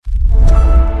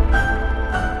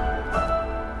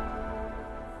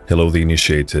Hello, the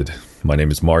initiated. My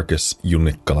name is Marcus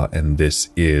Junikala, and this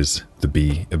is the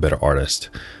Be a Better Artist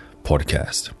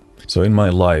podcast. So in my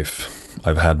life,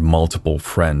 I've had multiple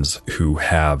friends who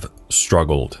have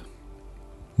struggled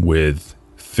with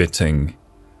fitting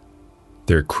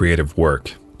their creative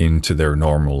work into their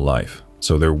normal life.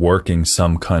 So they're working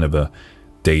some kind of a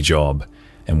day job,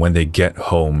 and when they get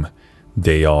home,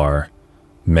 they are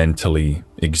mentally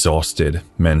exhausted,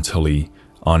 mentally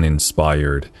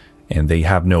uninspired, and they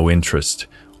have no interest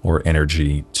or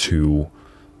energy to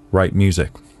write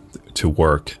music, to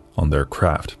work on their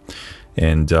craft.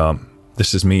 And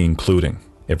this is me including.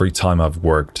 Every time I've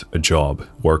worked a job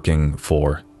working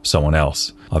for someone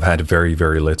else, I've had very,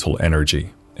 very little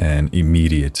energy and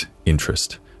immediate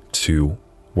interest to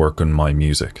work on my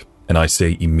music. And I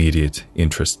say immediate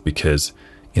interest because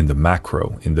in the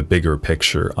macro, in the bigger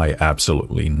picture, I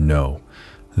absolutely know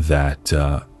that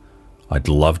I'd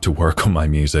love to work on my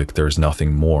music. There's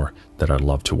nothing more that I'd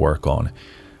love to work on.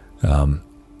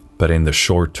 But in the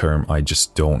short term, I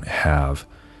just don't have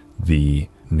the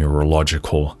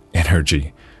neurological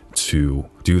energy to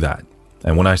do that.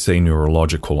 And when I say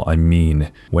neurological, I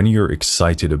mean when you're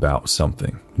excited about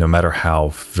something, no matter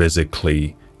how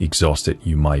physically exhausted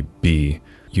you might be,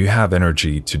 you have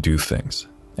energy to do things.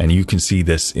 And you can see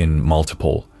this in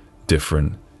multiple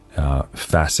different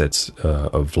facets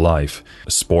of life.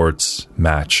 A sports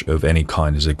match of any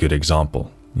kind is a good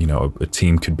example. You know, a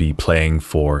team could be playing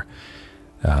for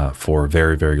a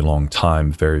very, very long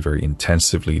time, very, very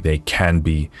intensively. They can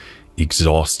be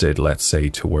exhausted, let's say,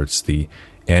 towards the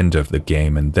end of the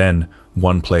game, and then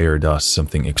one player does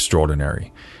something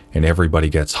extraordinary and everybody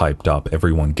gets hyped up,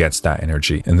 everyone gets that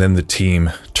energy, and then the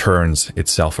team turns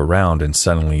itself around and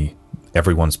suddenly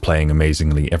everyone's playing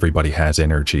amazingly. Everybody has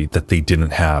energy that they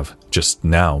didn't have just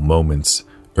now, moments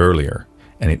earlier.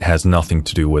 And it has nothing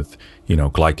to do with,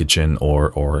 glycogen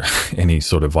or any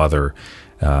sort of other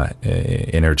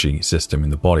energy system in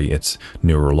the body. It's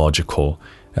neurological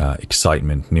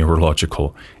excitement,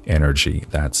 neurological energy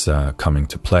that's coming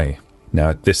to play.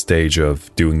 Now, at this stage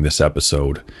of doing this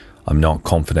episode, I'm not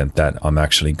confident that I'm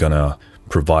actually going to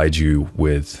provide you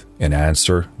with an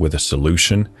answer, with a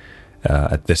solution.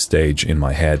 At this stage in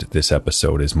my head, this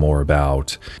episode is more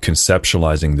about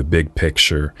conceptualizing the big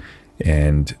picture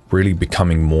and really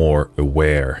becoming more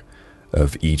aware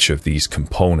of each of these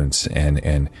components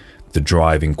and the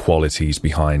driving qualities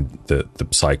behind the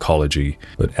psychology.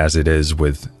 But as it is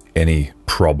with any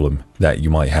problem that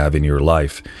you might have in your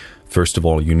life, first of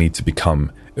all, you need to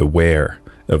become aware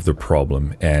of the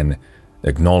problem and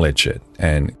acknowledge it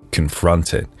and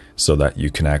confront it, so that you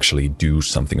can actually do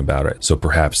something about it. So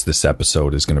perhaps this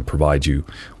episode is going to provide you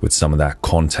with some of that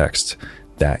context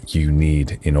that you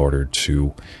need in order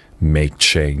to make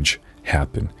change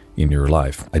happen in your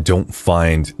life. I don't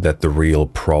find that the real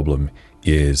problem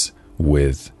is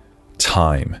with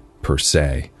time per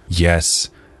se. Yes,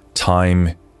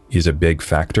 time is a big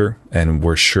factor, and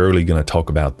we're surely going to talk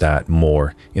about that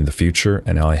more in the future.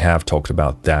 And I have talked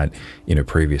about that in a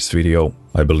previous video.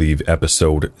 I believe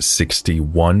episode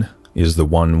 61 is the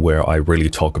one where I really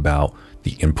talk about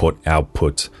the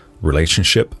input-output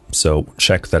relationship. So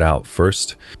check that out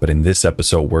first. But in this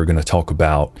episode, we're going to talk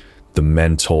about the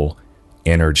mental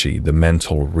energy, the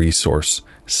mental resource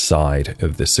side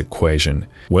of this equation.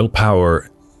 Willpower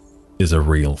is a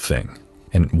real thing.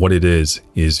 And what it is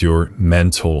your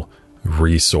mental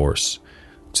resource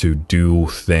to do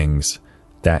things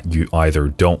that you either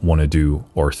don't want to do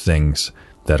or things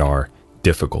that are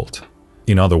difficult.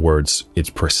 In other words, it's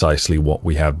precisely what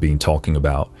we have been talking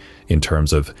about in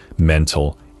terms of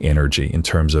mental energy, in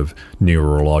terms of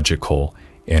neurological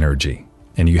energy.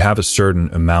 And you have a certain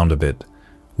amount of it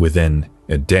within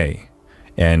a day.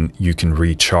 And you can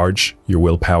recharge your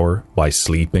willpower by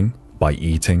sleeping, by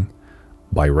eating,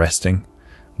 by resting,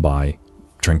 by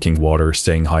drinking water,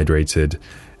 staying hydrated,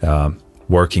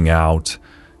 working out,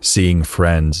 seeing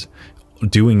friends.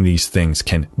 Doing these things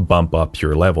can bump up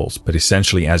your levels, but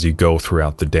essentially as you go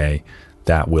throughout the day,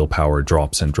 that willpower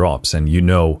drops and drops. And you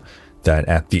know that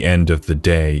at the end of the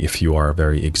day, if you are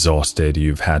very exhausted,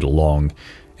 you've had a long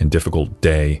and difficult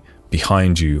day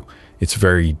behind you, it's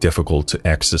very difficult to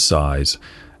exercise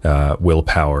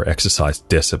willpower, exercise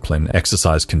discipline,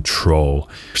 exercise control.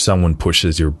 If someone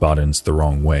pushes your buttons the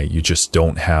wrong way, you just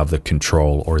don't have the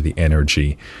control or the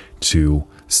energy to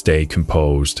stay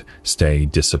composed, stay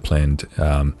disciplined,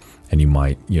 and you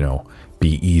might,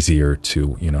 be easier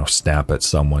to, snap at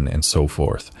someone and so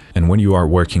forth. And when you are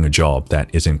working a job that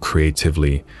isn't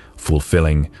creatively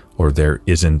fulfilling, or there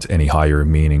isn't any higher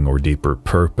meaning or deeper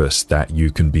purpose that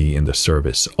you can be in the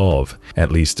service of,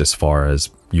 at least as far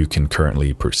as you can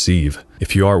currently perceive.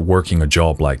 If you are working a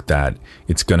job like that,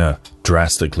 it's gonna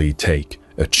drastically take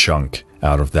a chunk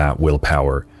out of that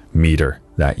willpower meter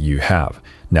that you have.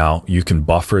 Now, you can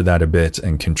buffer that a bit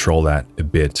and control that a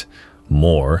bit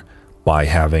more by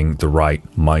having the right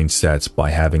mindsets, by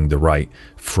having the right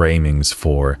framings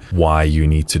for why you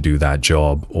need to do that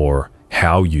job or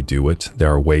how you do it.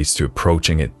 There are ways to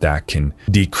approaching it that can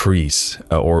decrease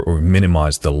or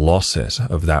minimize the losses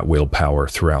of that willpower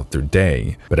throughout the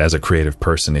day. But as a creative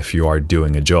person, if you are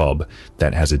doing a job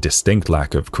that has a distinct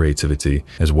lack of creativity,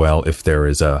 as well if there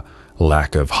is a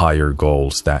lack of higher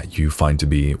goals that you find to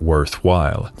be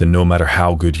worthwhile, then no matter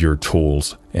how good your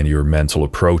tools and your mental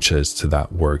approaches to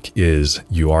that work is,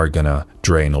 you are gonna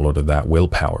drain a lot of that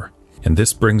willpower. And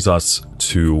this brings us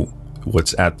to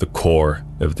what's at the core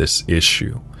of this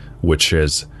issue, which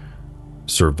is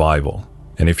survival.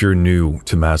 And if you're new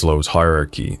to Maslow's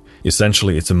hierarchy,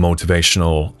 essentially it's a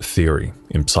motivational theory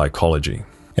in psychology.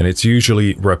 And it's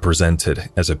usually represented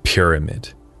as a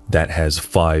pyramid that has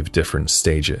 5 different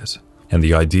stages. And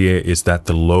the idea is that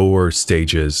the lower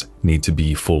stages need to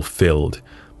be fulfilled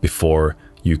before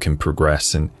you can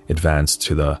progress and advance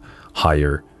to the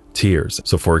higher tiers.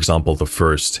 So for example, the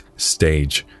first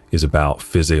stage is about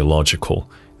physiological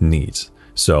needs.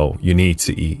 So you need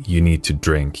to eat, you need to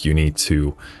drink, you need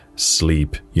to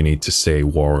sleep, you need to stay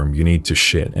warm, you need to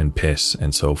shit and piss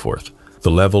and so forth.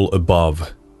 The level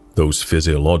above those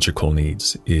physiological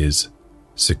needs is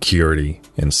security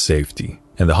and safety.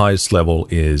 And the highest level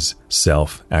is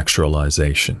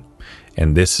self-actualization.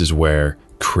 And this is where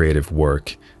creative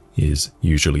work is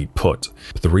usually put.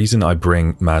 But the reason I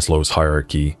bring Maslow's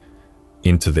hierarchy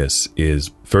into this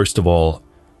is, first of all,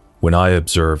 when I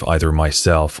observe either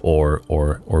myself or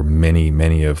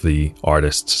many of the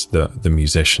artists, the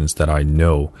musicians that I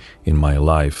know in my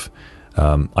life,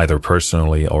 either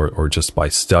personally or just by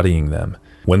studying them,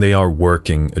 when they are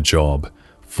working a job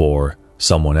for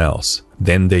someone else,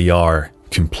 then they are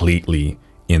completely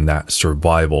in that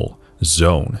survival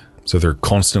zone. So they're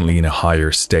constantly in a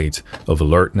higher state of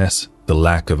alertness, the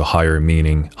lack of a higher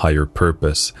meaning, higher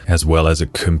purpose, as well as a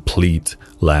complete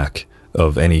lack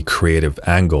of any creative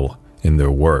angle in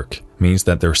their work, means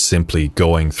that they're simply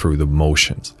going through the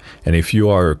motions. And if you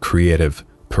are a creative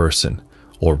person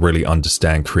or really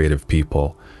understand creative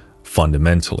people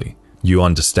fundamentally, you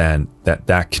understand that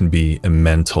that can be a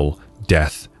mental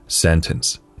death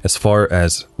sentence. As far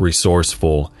as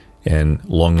resourceful and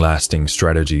long-lasting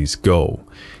strategies go,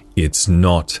 it's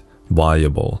not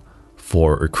viable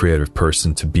for a creative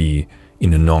person to be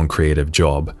in a non-creative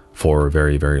job for a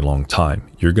very, very long time.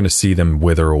 You're going to see them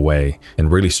wither away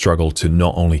and really struggle to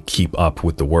not only keep up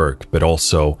with the work, but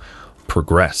also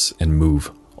progress and move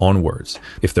onwards.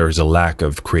 If there is a lack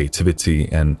of creativity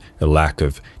and a lack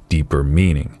of deeper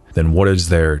meaning, then what is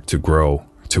there to grow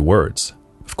towards?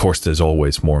 Of course, there's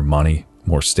always more money,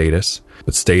 more status,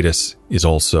 but status is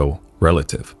also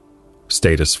relative.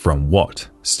 Status from what?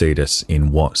 Status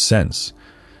in what sense?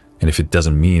 And if it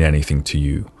doesn't mean anything to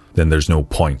you, then there's no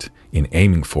point in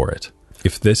aiming for it.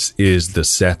 If this is the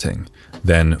setting,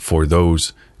 then for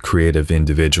those creative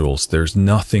individuals, there's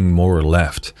nothing more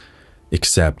left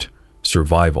except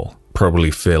survival.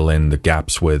 Probably fill in the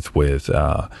gaps with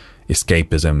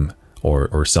escapism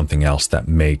or something else that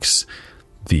makes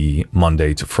the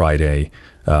Monday to Friday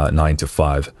 9 to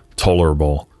 5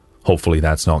 tolerable. Hopefully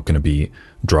that's not going to be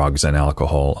drugs and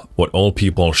alcohol. What all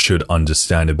people should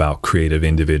understand about creative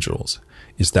individuals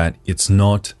is that it's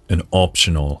not an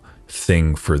optional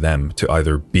thing for them to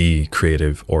either be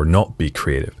creative or not be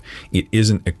creative. It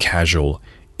isn't a casual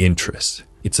interest.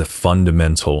 It's a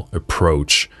fundamental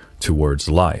approach towards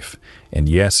life. And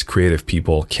yes, creative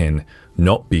people can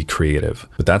not be creative,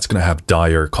 but that's going to have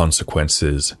dire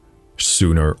consequences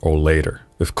sooner or later.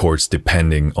 Of course,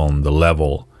 depending on the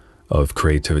level of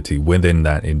creativity within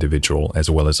that individual, as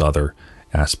well as other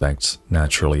aspects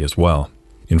naturally as well.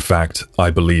 In fact, I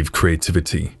believe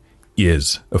creativity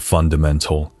is a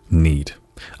fundamental need.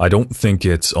 I don't think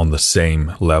it's on the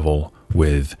same level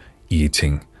with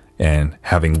eating and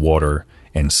having water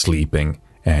and sleeping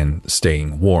and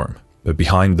staying warm. But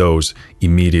behind those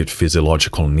immediate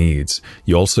physiological needs,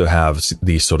 you also have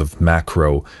these sort of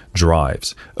macro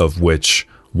drives, of which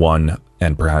one,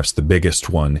 and perhaps the biggest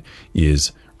one,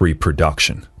 is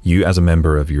reproduction. You as a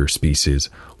member of your species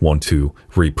want to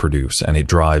reproduce, and it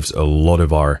drives a lot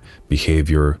of our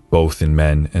behavior, both in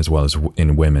men as well as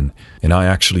in women. And I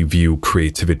actually view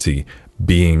creativity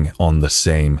being on the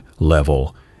same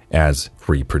level as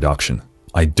reproduction.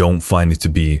 I don't find it to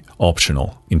be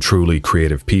optional in truly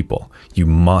creative people. You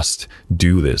must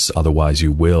do this, otherwise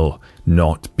you will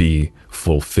not be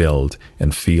fulfilled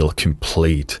and feel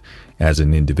complete as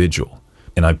an individual.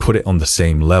 And I put it on the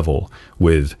same level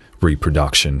with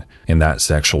reproduction and that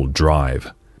sexual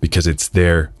drive, because it's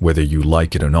there whether you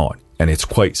like it or not. And it's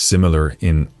quite similar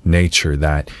in nature,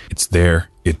 that it's there,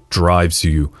 it drives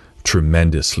you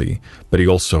tremendously, but you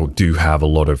also do have a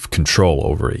lot of control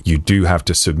over it. You do have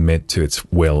to submit to its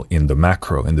will in the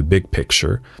macro, in the big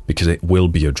picture, because it will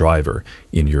be a driver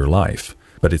in your life.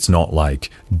 But it's not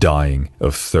like dying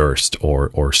of thirst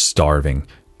or starving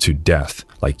to death.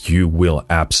 Like, you will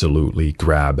absolutely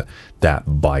grab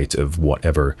that bite of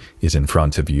whatever is in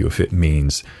front of you if it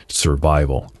means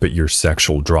survival. But your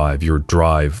sexual drive, your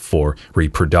drive for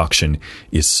reproduction,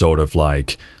 is sort of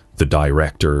like the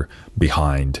director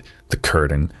behind the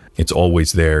curtain. It's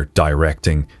always there,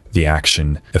 directing the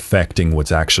action, affecting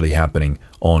what's actually happening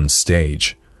on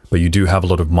stage. But you do have a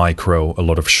lot of micro, a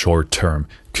lot of short-term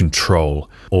control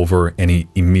over any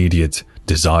immediate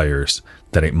desires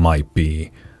that it might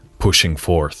be pushing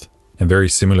forth. And very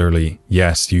similarly,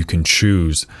 yes, you can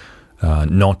choose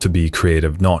not to be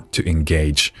creative, not to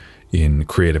engage in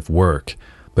creative work,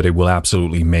 but it will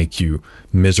absolutely make you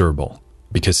miserable.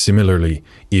 Because similarly,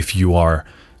 if you are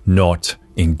not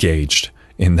engaged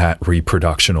in that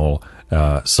reproductional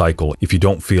cycle, if you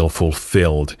don't feel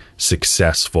fulfilled,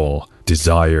 successful,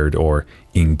 desired, or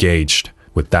engaged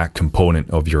with that component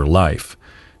of your life,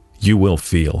 you will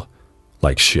feel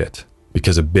like shit.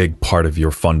 Because a big part of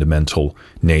your fundamental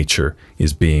nature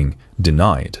is being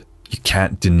denied. You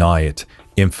can't deny it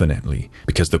infinitely,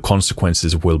 because the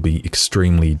consequences will be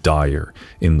extremely dire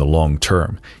in the long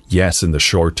term. Yes, in the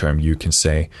short term, you can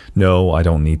say, no, I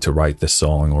don't need to write this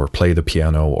song or play the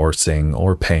piano or sing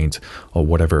or paint or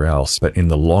whatever else. But in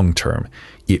the long term,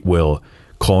 it will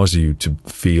cause you to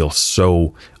feel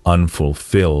so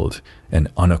unfulfilled and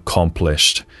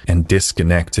unaccomplished and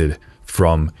disconnected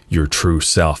from your true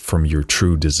self, from your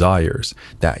true desires,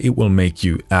 that it will make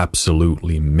you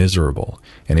absolutely miserable.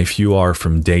 And if you are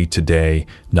from day to day,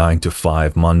 9 to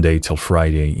 5, Monday till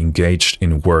Friday, engaged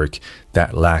in work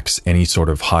that lacks any sort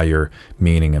of higher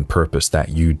meaning and purpose that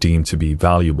you deem to be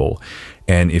valuable,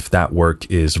 and if that work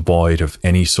is void of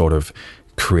any sort of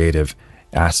creative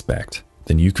aspect,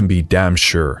 then you can be damn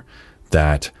sure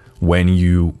that when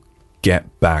you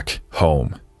get back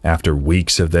home, after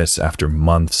weeks of this, after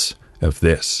months of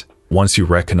this, once you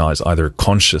recognize either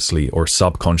consciously or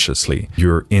subconsciously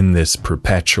you're in this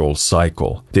perpetual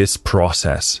cycle, this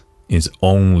process is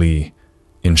only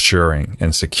ensuring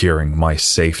and securing my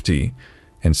safety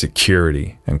and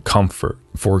security and comfort.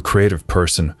 For a creative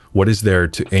person, what is there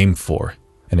to aim for?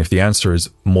 And if the answer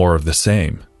is more of the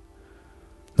same,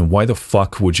 then why the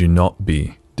fuck would you not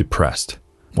be depressed?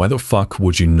 Why the fuck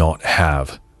would you not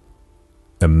have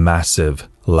a massive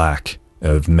lack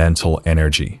of mental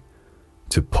energy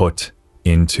to put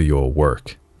into your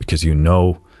work? Because you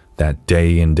know that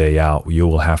day in, day out, you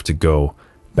will have to go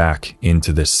back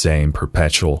into the same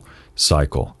perpetual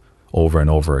cycle over and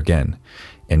over again.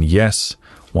 And yes,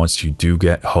 once you do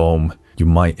get home, you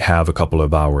might have a couple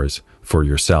of hours for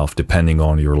yourself, depending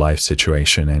on your life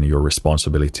situation and your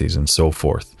responsibilities and so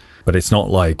forth. But it's not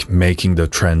like making the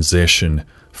transition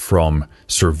from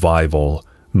survival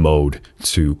mode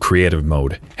to creative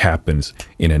mode happens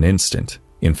in an instant.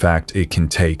 In fact, it can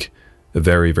take a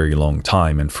very, very long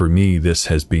time. And for me, this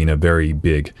has been a very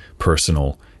big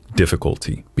personal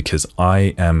difficulty, because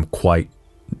I am quite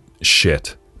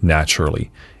shit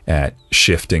naturally at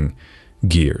shifting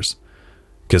gears,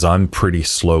 because I'm pretty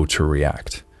slow to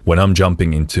react. When I'm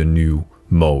jumping into new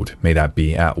mode, may that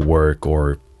be at work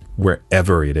or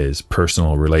wherever it is,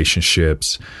 personal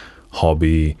relationships,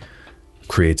 hobby,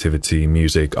 creativity,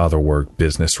 music, other work,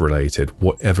 business related,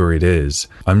 whatever it is,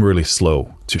 I'm really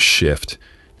slow to shift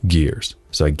gears.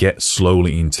 So I get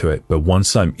slowly into it, but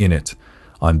once I'm in it,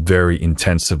 I'm very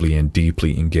intensively and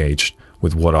deeply engaged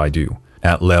with what I do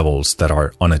at levels that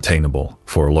are unattainable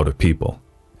for a lot of people.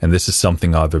 And this is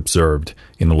something I've observed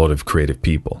in a lot of creative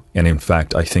people. And in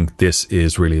fact, I think this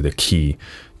is really the key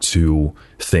to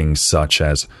things such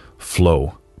as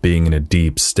flow, being in a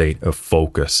deep state of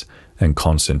focus and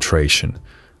concentration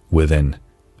within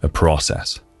a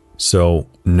process. So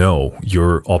no,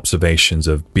 your observations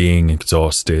of being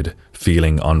exhausted,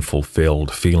 feeling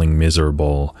unfulfilled, feeling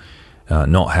miserable,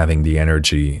 not having the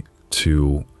energy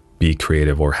to be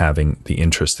creative or having the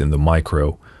interest in the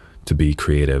micro to be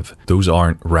creative, those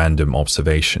aren't random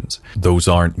observations. Those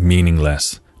aren't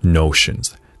meaningless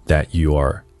notions that you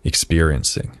are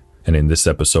experiencing. And in this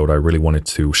episode, I really wanted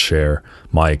to share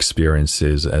my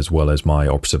experiences as well as my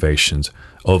observations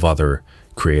of other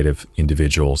creative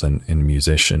individuals and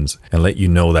musicians, and let you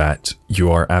know that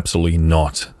you are absolutely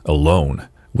not alone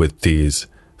with these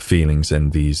feelings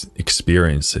and these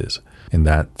experiences, and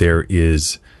that there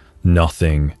is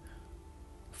nothing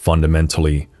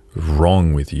fundamentally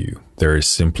wrong with you. There is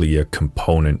simply a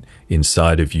component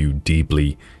inside of you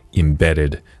deeply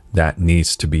embedded that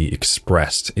needs to be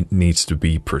expressed. It needs to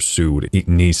be pursued. It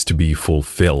needs to be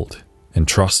fulfilled. And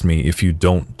trust me, if you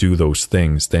don't do those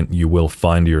things, then you will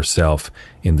find yourself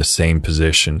in the same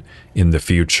position in the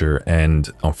future. And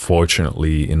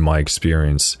unfortunately, in my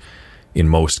experience, in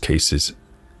most cases,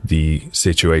 the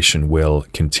situation will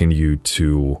continue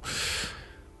to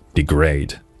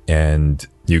degrade, and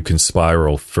you can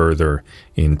spiral further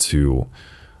into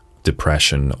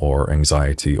depression or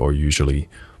anxiety, or usually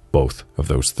both of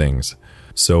those things.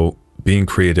 So being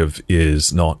creative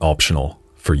is not optional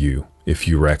for you if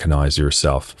you recognize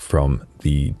yourself from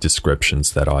the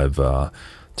descriptions that I've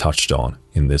touched on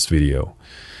in this video.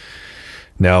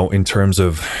 Now, in terms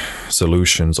of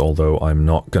solutions, although I'm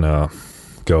not gonna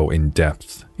go in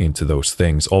depth into those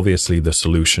things, obviously the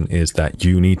solution is that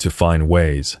you need to find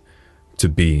ways to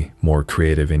be more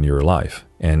creative in your life.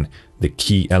 And the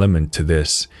key element to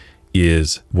this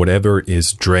is whatever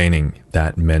is draining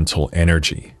that mental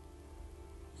energy,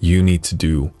 you need to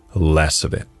do less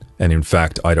of it. And in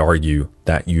fact, I'd argue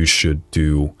that you should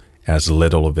do as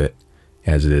little of it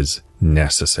as is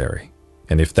necessary.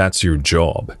 And if that's your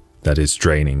job that is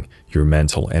draining your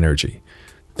mental energy,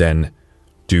 then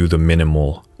do the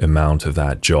minimal amount of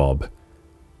that job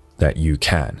that you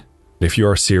can. If you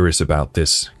are serious about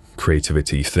this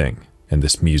creativity thing and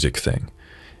this music thing,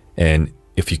 and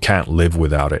if you can't live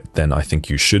without it, then I think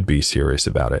you should be serious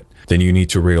about it. Then you need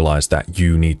to realize that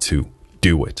you need to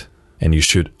do it. And you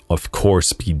should, of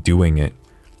course, be doing it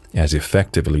as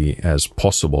effectively as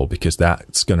possible, because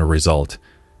that's going to result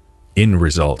in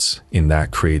results in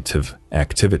that creative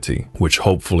activity, which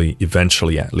hopefully,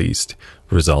 eventually at least,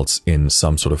 results in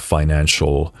some sort of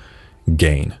financial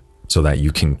gain, so that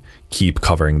you can keep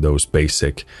covering those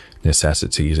basic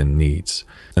necessities and needs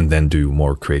and then do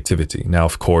more creativity. Now,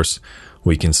 of course,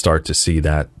 we can start to see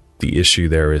that the issue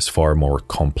there is far more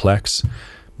complex,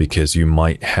 because you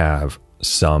might have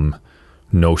some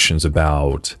notions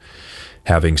about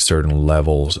having certain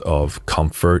levels of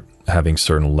comfort, having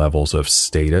certain levels of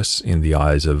status in the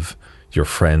eyes of your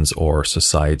friends or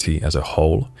society as a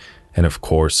whole. And of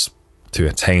course, to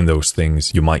attain those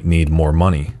things, you might need more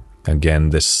money. Again,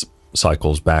 this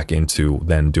cycles back into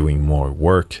then doing more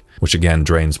work, which again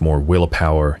drains more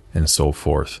willpower and so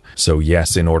forth. So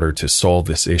yes, in order to solve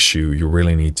this issue, you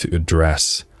really need to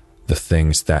address the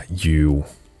things that you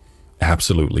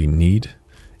absolutely need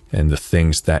and the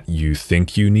things that you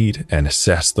think you need, and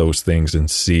assess those things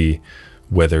and see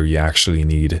whether you actually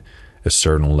need a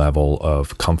certain level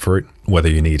of comfort, whether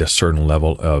you need a certain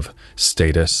level of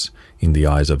status in the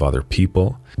eyes of other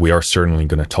people. We are certainly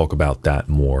going to talk about that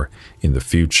more in the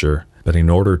future. But in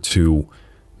order to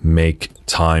make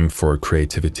time for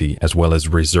creativity, as well as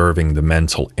reserving the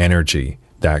mental energy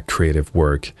that creative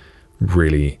work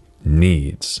really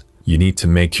needs, you need to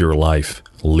make your life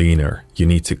leaner. You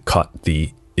need to cut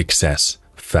the excess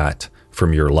fat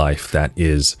from your life that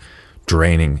is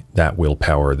draining that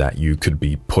willpower that you could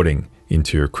be putting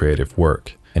into your creative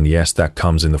work. And yes, that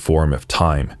comes in the form of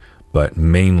time, but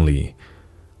mainly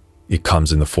it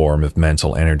comes in the form of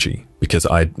mental energy, because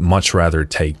I'd much rather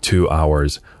take 2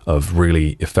 hours of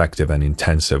really effective and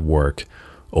intensive work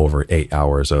over 8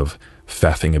 hours of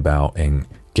faffing about and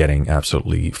getting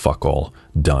absolutely fuck all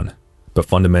done. But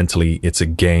fundamentally, it's a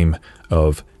game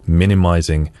of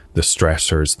minimizing the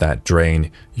stressors that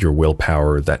drain your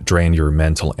willpower, that drain your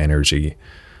mental energy.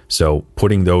 So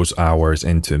putting those hours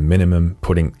into a minimum,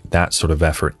 putting that sort of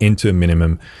effort into a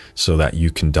minimum, so that you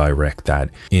can direct that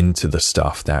into the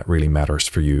stuff that really matters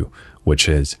for you, which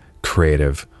is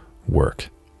creative work.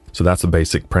 So that's the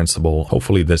basic principle.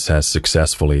 Hopefully this has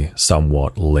successfully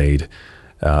somewhat laid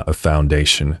a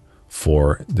foundation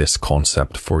for this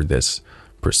concept, for this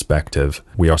perspective.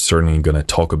 We are certainly going to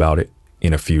talk about it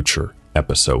in a future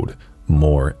episode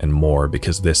more and more,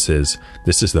 because this is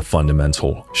the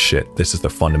fundamental shit. This is the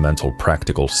fundamental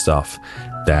practical stuff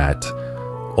that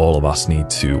all of us need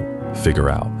to figure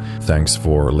out. Thanks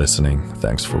for listening.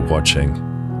 Thanks for watching.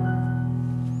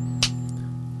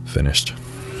 Finished.